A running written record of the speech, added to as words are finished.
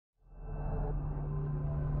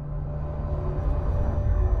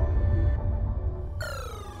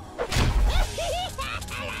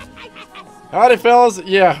Howdy, fellas.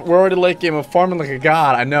 Yeah, we're already late game. I'm farming like a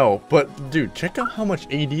god, I know. But, dude, check out how much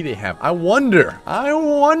AD they have. I wonder.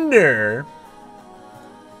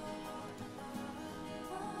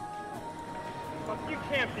 You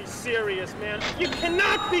can't be serious, man. You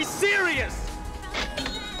cannot be serious!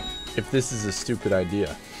 If this is a stupid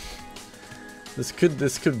idea. This could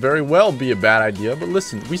very well be a bad idea, but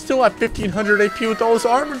listen, we still have 1500 AP with all this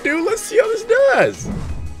armor, dude. Let's see how this does.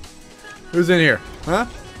 Who's in here? Huh?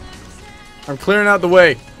 I'm clearing out the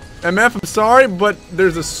way. MF, I'm sorry, but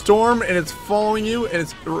there's a storm and it's following you and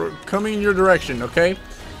it's coming in your direction, okay?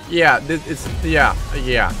 Yeah,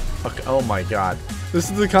 yeah. Okay, oh my god. This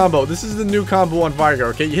is the combo. This is the new combo on Viger,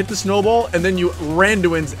 okay? You hit the snowball and then you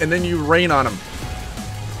randuins and then you rain on him.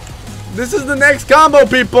 This is the next combo,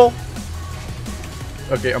 people!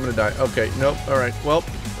 Okay, I'm gonna die. Okay, nope. Alright, well.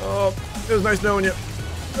 Oh, it was nice knowing you.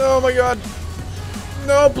 Oh my god.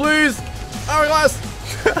 No, please! Hourglass!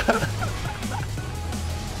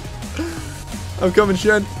 I'm coming,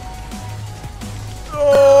 Shen.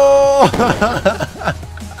 Oh!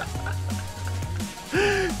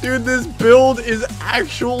 Dude, this build is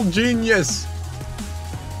actual genius.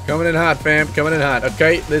 Coming in hot, fam. Coming in hot.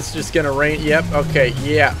 Okay, this is just gonna rain. Yep, okay,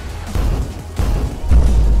 yeah.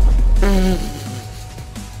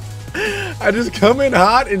 I just come in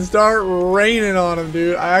hot and start raining on him,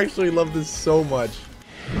 dude. I actually love this so much.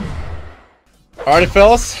 Alrighty,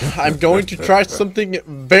 fellas. I'm going to try something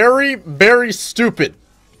very, very stupid.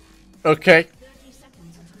 Okay?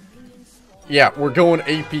 Yeah, we're going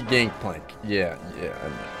AP Gangplank. Yeah.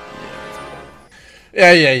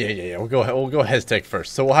 We'll go Heztech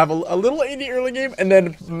first. So we'll have a little AD early game and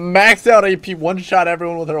then max out AP, one-shot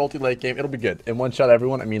everyone with our ulti late game. It'll be good. And one-shot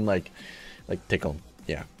everyone, I mean like take home.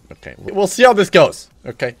 Yeah. Okay. We'll see how this goes.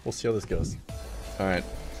 Okay. We'll see how this goes. Alright.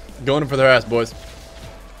 Going in for their ass, boys.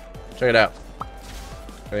 Check it out.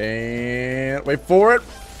 And wait for it.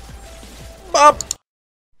 Bop.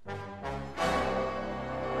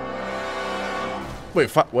 Wait,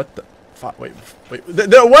 what the? Wait.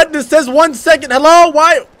 What? This says 1 second. Hello?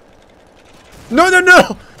 Why? No.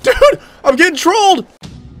 Dude, I'm getting trolled.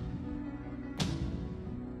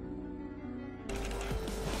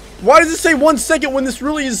 Why does it say 1 second when this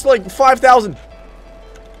really is like 5,000?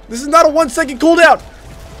 This is not a 1 second cooldown.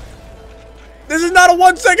 This is not a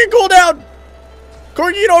 1 second cooldown.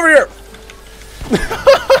 Corgi, get over here.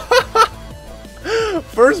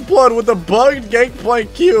 First blood with the bugged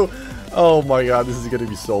Gangplank Q. Oh my god, this is gonna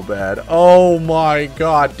be so bad. Oh my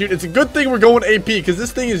god. Dude, it's a good thing we're going AP because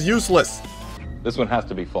this thing is useless. This one has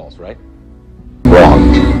to be false, right?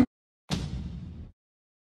 Wrong.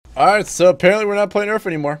 Alright, so apparently we're not playing URF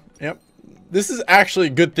anymore. Yep. This is actually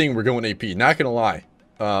a good thing we're going AP, not gonna lie.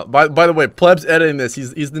 By the way, Pleb's editing this.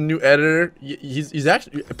 He's the new editor. He's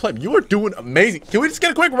actually Pleb, you are doing amazing. Can we just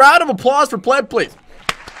get a quick round of applause for Pleb, please?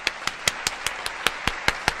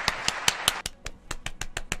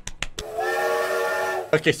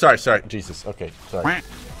 Okay, sorry, Jesus. Okay, sorry.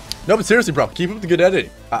 No, but seriously, bro, keep up the good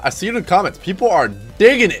editing. I see it in the comments. People are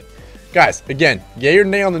digging it. Guys, again, yay or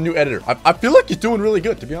nay on the new editor. I feel like he's doing really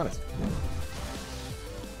good, to be honest.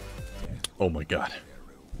 Oh my god.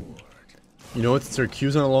 You know what? Since our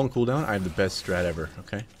Q's on a long cooldown, I have the best strat ever,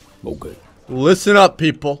 okay? Okay. Listen up,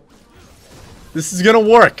 people. This is gonna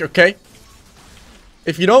work, okay?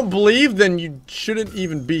 If you don't believe, then you shouldn't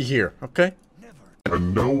even be here, okay? I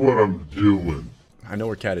know what I'm doing. I know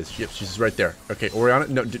where Cat is. Yep, she's right there. Okay, Oriana?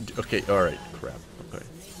 No, okay, alright. Crap. Okay.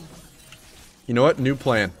 You know what? New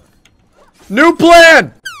plan. New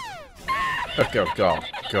plan! Okay, oh god.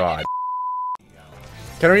 God.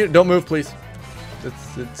 Can I read it? Don't move, please.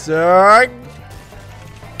 It's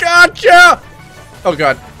gotcha! Oh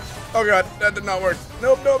god. Oh god, that did not work.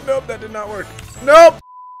 Nope, that did not work. Nope!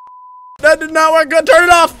 That did not work. Go turn it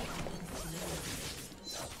off!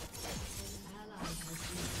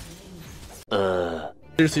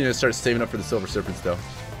 Seriously, need to start saving up for the Silver Serpents, though.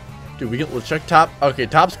 Dude, let's check top. Okay,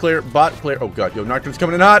 top's clear. Bot clear. Oh god, yo, Nocturne's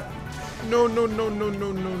coming in hot. No.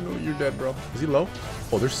 You're dead, bro. Is he low?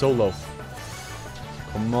 Oh, they're so low.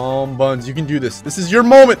 Come on, Buns. You can do this. This is your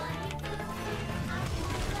moment.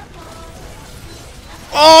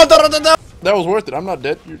 Oh, that was worth it. I'm not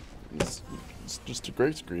dead. It's just a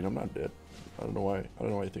great screen. I'm not dead. I don't know why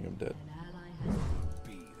you think I'm dead.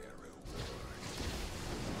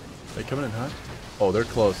 They coming in hot? Oh, they're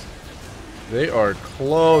close. They are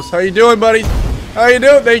close. How you doing, buddies? How you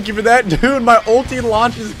doing? Thank you for that. Dude, my ulti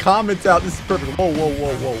launches comments out. This is perfect. Whoa.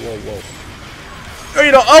 Oh,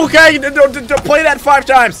 you know, okay, don't play that 5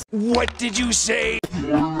 times. What did you say?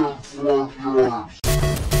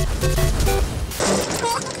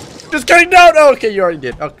 Just kidding, no. Okay, you already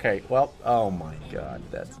did. Okay, well, oh my god,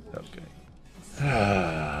 that's okay.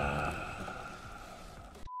 Oh,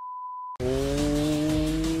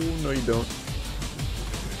 no you don't.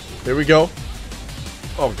 There we go.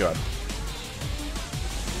 Oh god.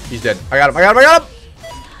 He's dead. I got him. I got him. I got him.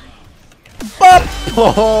 Bop!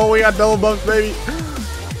 Oh, we got double bumps, baby.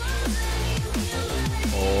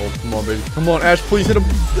 Oh, come on, baby. Come on, Ash. Please hit him.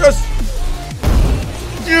 Yes.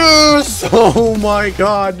 Yes. Oh my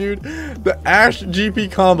god, dude. The Ash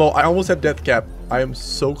GP combo. I almost have death cap. I am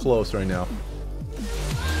so close right now.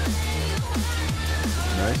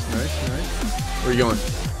 Nice, nice, nice. Where are you going?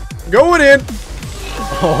 Going in.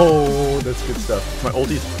 Oh, that's good stuff. My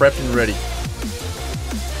ulti's prepped and ready.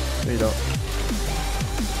 No, you don't.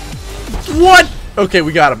 What? Okay,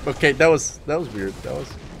 we got him. Okay, that was weird. That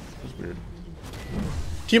was weird.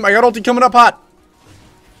 Team, I got ulti coming up hot.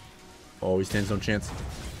 Oh, he stands no chance.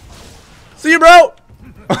 See you, bro.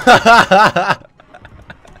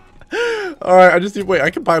 All right, I just need. Wait,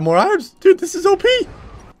 I can buy more items, dude. This is OP.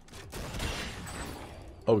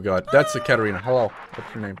 Oh god, that's a Katarina. Hello,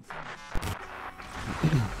 what's your name?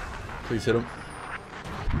 Please hit him.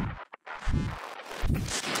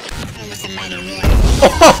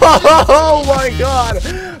 Oh my god!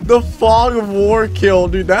 The fog of war kill,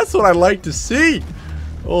 dude. That's what I like to see.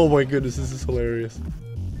 Oh my goodness, this is hilarious.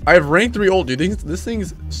 I have rank 3 ult, dude. This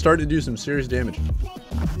thing's starting to do some serious damage.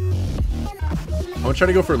 I'm gonna try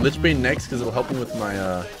to go for Lich Bane next because it'll help me with my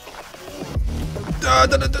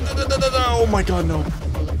oh my god, no.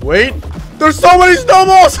 Wait! There's so many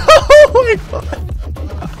snowballs! Oh my god!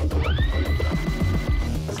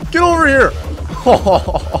 Get over here!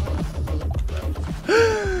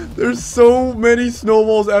 There's so many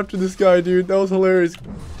snowballs after this guy, dude. That was hilarious.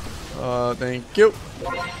 Thank you.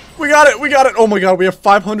 We got it! We got it! Oh my god, we have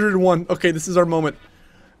 501. Okay, this is our moment.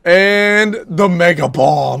 And the Mega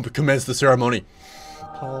Bomb commenced the ceremony.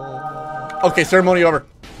 Okay, ceremony over.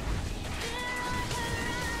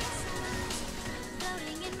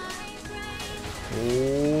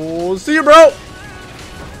 Oh, see you, bro!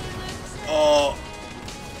 Oh.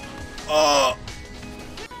 Oh.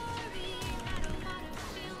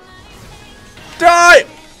 Die!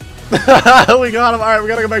 We got him. Alright, we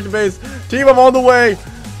gotta go back to base. Team, I'm on the way.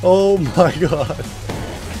 Oh my god.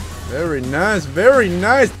 Very nice. Very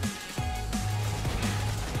nice.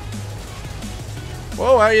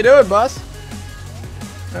 Whoa, how you doing, boss?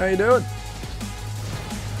 How you doing?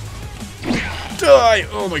 Die!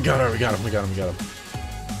 Oh my god, alright, we got him. We got him. We got him.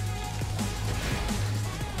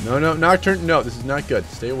 No, no, Nocturne. No, this is not good.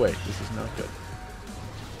 Stay away. This is not good.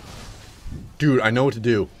 Dude, I know what to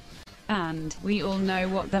do. And we all know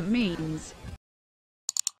what that means.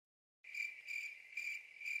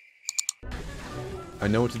 I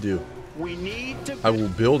know what to do. We need to. I will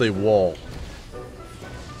build a wall.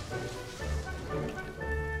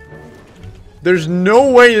 There's no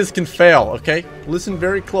way this can fail, okay? Listen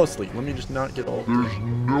very closely. Let me just not get all... There's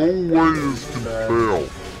no way this can fail.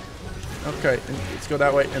 Okay, and let's go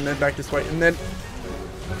that way, and then back this way, and then...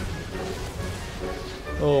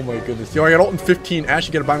 Oh my goodness. Yo, I got ult in 15. Ash,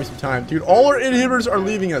 you gotta buy me some time. Dude, all our inhibitors are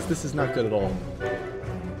leaving us. This is not good at all.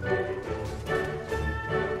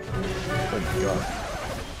 Oh my god.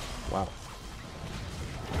 Wow.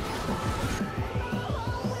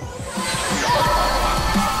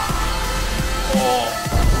 Oh.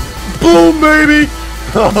 Boom, baby!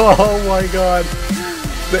 Oh my god.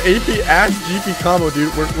 The AP Ash GP combo,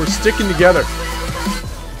 dude. We're sticking together.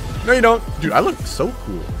 No, you don't. Dude, I look so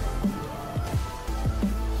cool.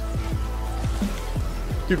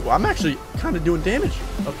 Dude, well, I'm actually kind of doing damage.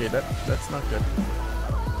 Okay, that's not good.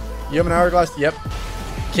 You have an hourglass? Yep.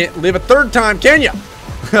 Can't live a third time, can ya?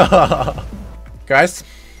 Guys,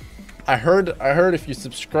 I heard if you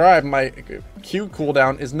subscribe, my Q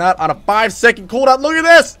cooldown is not on a 5-second cooldown. Look at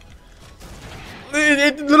this!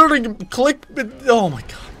 It literally clicked. Oh my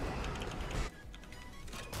god!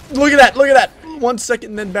 Look at that! Look at that! 1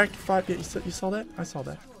 second, and then back to 5. Yeah, you saw that? I saw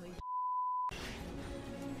that.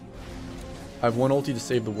 I have one ulti to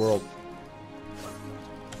save the world.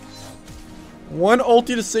 One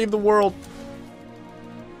ulti to save the world.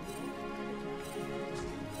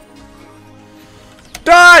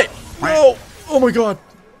 Die! Oh! Oh my god.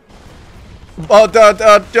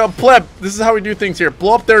 Pleb, this is how we do things here.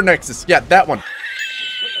 Blow up their nexus. Yeah, that one.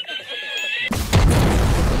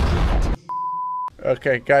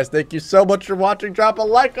 Okay, guys, thank you so much for watching. Drop a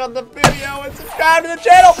like on the video and subscribe to the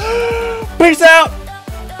channel. Peace out!